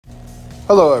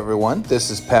Hello everyone, this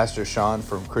is Pastor Sean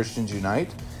from Christians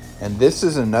Unite, and this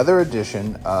is another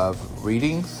edition of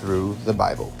Reading Through the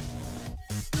Bible.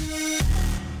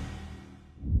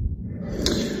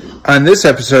 On this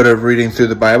episode of Reading Through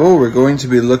the Bible, we're going to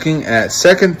be looking at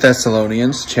 2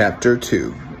 Thessalonians chapter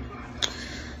 2.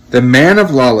 The man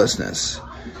of lawlessness.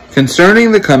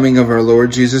 Concerning the coming of our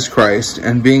Lord Jesus Christ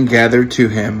and being gathered to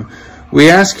him, we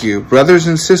ask you, brothers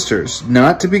and sisters,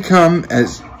 not to become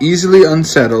as easily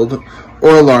unsettled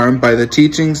or alarmed by the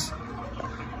teachings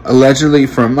allegedly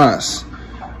from us,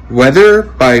 whether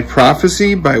by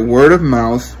prophecy, by word of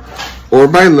mouth, or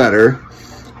by letter,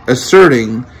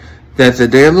 asserting that the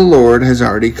day of the Lord has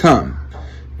already come.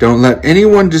 Don't let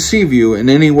anyone deceive you in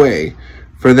any way,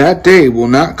 for that day will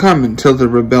not come until the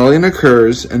rebellion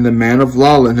occurs and the man of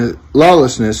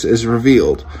lawlessness is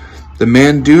revealed, the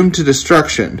man doomed to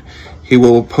destruction. He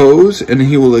will oppose and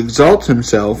he will exalt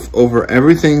himself over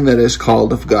everything that is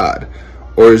called of God,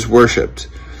 or is worshipped,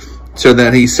 so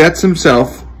that he sets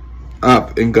himself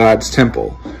up in God's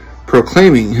temple,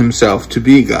 proclaiming himself to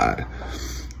be God.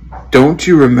 Don't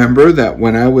you remember that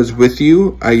when I was with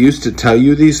you, I used to tell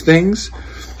you these things,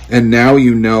 and now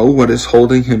you know what is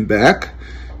holding him back,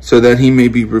 so that he may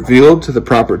be revealed to the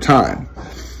proper time.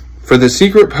 For the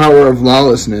secret power of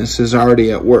lawlessness is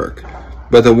already at work,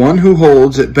 but the one who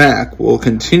holds it back will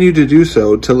continue to do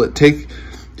so till it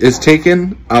is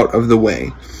taken out of the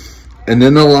way. And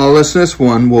then the lawlessness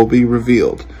one will be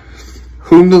revealed,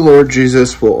 whom the Lord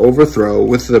Jesus will overthrow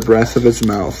with the breath of his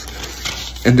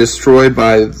mouth and destroy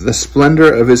by the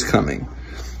splendor of his coming.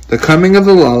 The coming of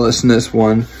the lawlessness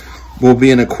one will be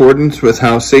in accordance with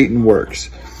how Satan works.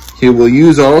 He will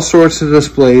use all sorts of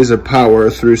displays of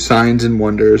power through signs and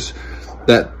wonders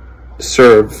that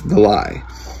serve the lie,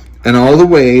 and all the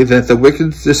way that the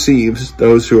wicked deceives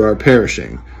those who are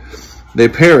perishing. They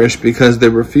perish because they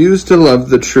refuse to love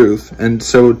the truth and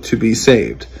so to be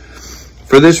saved.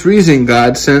 For this reason,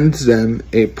 God sends them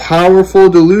a powerful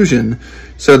delusion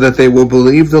so that they will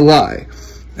believe the lie,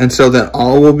 and so that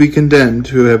all will be condemned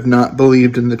who have not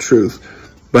believed in the truth,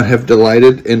 but have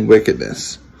delighted in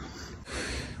wickedness.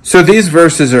 So these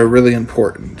verses are really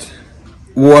important.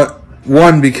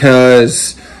 One,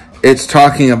 because it's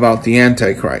talking about the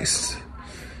Antichrist.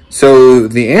 So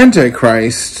the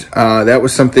Antichrist, that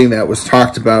was something that was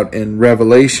talked about in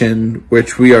Revelation,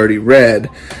 which we already read.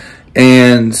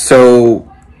 And so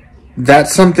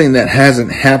that's something that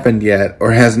hasn't happened yet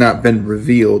or has not been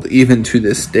revealed even to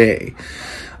this day.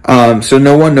 So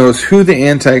no one knows who the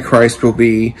Antichrist will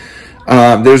be.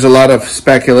 There's a lot of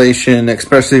speculation,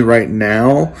 especially right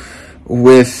now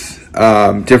with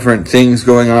different things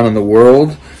going on in the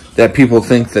world, that people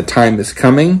think the time is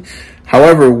coming.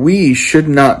 However, we should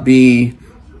not be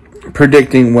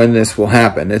predicting when this will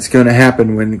happen. It's going to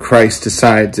happen when Christ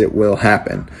decides it will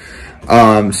happen.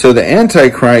 So the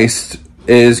Antichrist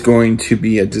is going to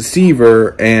be a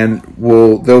deceiver, and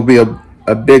there'll be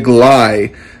a big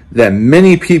lie that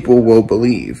many people will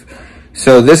believe.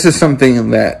 So this is something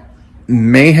that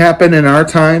may happen in our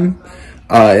time.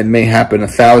 It may happen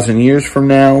 1,000 years from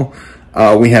now.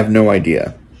 We have no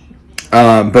idea.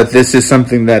 But this is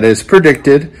something that is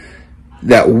predicted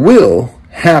that will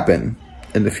happen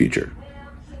in the future.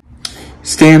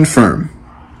 Stand firm.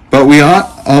 But we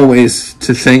ought always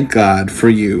to thank God for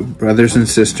you, brothers and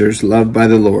sisters, loved by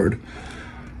the Lord,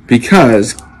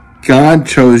 because God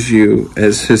chose you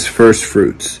as his first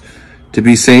fruits, to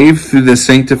be saved through the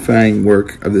sanctifying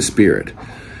work of the Spirit,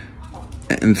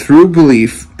 and through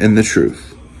belief in the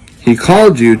truth. He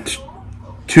called you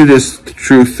to this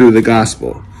truth through the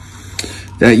gospel,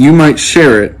 that you might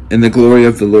share it in the glory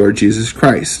of the Lord Jesus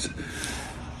Christ.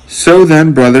 So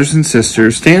then, brothers and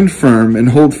sisters, stand firm and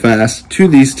hold fast to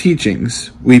these teachings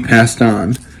we passed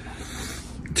on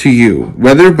to you,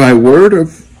 whether by word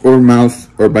or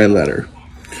mouth or by letter.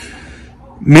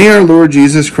 May our Lord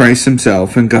Jesus Christ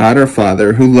himself and God our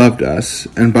Father, who loved us,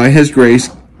 and by his grace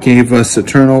gave us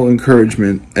eternal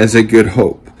encouragement as a good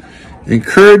hope,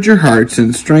 encourage your hearts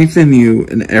and strengthen you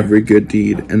in every good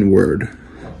deed and word.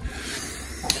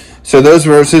 So those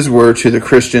verses were to the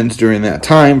Christians during that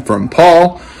time from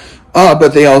Paul, but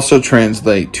they also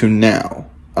translate to now.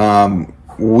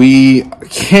 We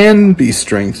can be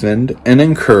strengthened and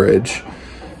encouraged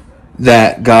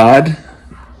that God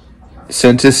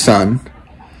sent his Son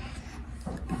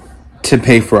to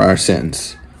pay for our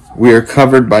sins. We are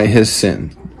covered by his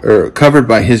sin, or covered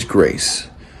by his grace.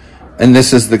 And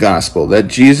this is the gospel, that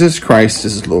Jesus Christ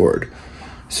is Lord.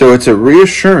 So it's a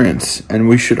reassurance, and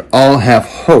we should all have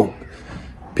hope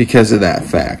because of that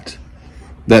fact,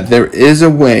 that there is a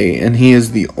way, and he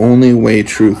is the only way,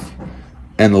 truth,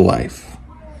 and life.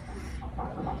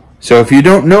 So if you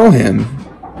don't know him,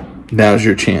 Now's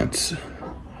your chance.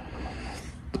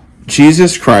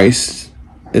 Jesus Christ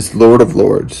is Lord of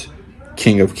Lords,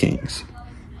 King of Kings.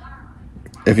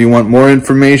 If you want more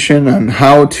information on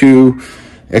how to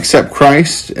accept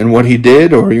Christ and what he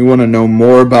did, or you want to know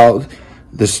more about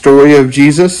the story of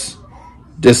Jesus,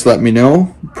 just let me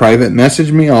know. Private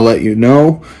message me. I'll let you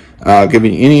know. I'll give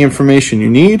you any information you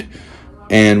need,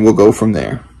 and we'll go from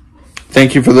there.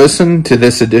 Thank you for listening to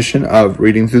this edition of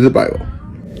Reading Through the Bible.